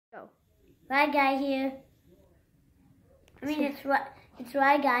Ride guy here. I mean, it's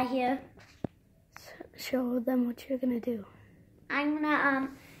ride guy here. Show them what you're gonna do. I'm gonna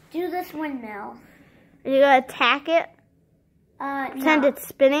do this windmill. Are you gonna attack it? Pretend it's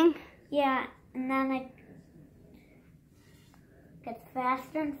spinning? Yeah, and then it gets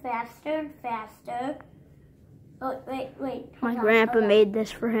faster and faster and faster. Oh, wait. My grandpa made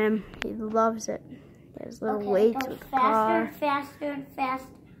this for him. He loves it. There's little weights with the car. Faster and faster and faster.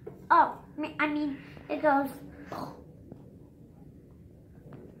 Oh, I mean, it goes.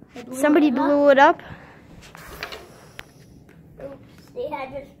 Somebody blew it up. Oops, see, I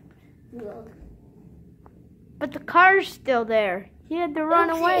just blew. But the car's still there. He had to run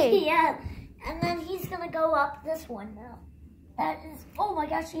away. Yeah, and then he's gonna go up this one now. That is, oh my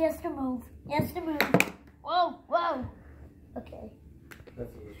gosh, he has to move. He has to move. Whoa. Okay.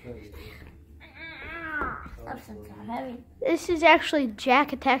 That's what it's trying to do. Substance so heavy. This is actually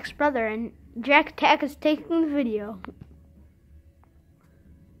Jack Attack's brother, and Jack Attack is taking the video.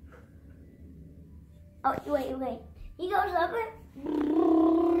 Oh, wait. He goes up it.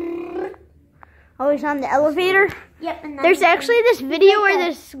 Oh, he's on the elevator? Yep. And then there's actually this video where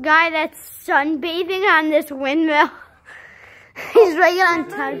this guy that's sunbathing on this windmill. He's right on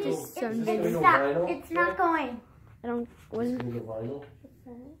top just sunbathing. It's not going. I don't. What is it?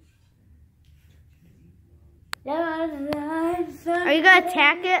 Are you gonna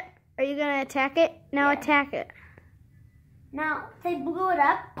attack it? Are you gonna attack it? Now attack it. Now they blew it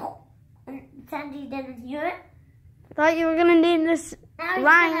up, and Sandy didn't hear it. I thought you were gonna name this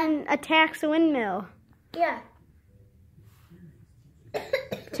Ryan Attacks a Windmill. Yeah.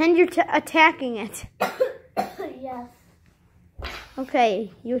 Pretend you're attacking it. Yes.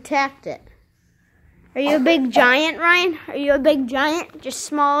 Okay, you attacked it. Are you a big giant, Ryan? Are you a big giant? Just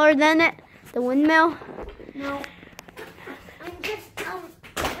smaller than it? The windmill? No. I'm just doing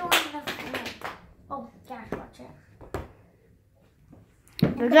the oh, gosh, watch it.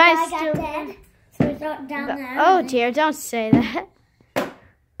 The guy got dead, so he's down there. Oh dear, don't say that.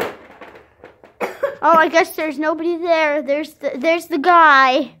 Oh, I guess there's nobody there. There's the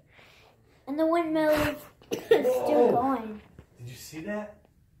guy. And the windmill is still going. Did you see that?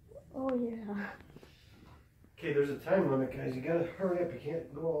 Oh yeah. Okay, there's a time limit, guys. You gotta hurry up. You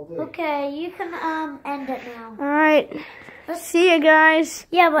can't go all day. Okay, you can end it now. All right. See you guys.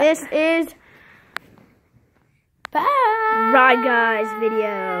 Yeah, but this is bye. Ride Guys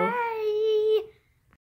video.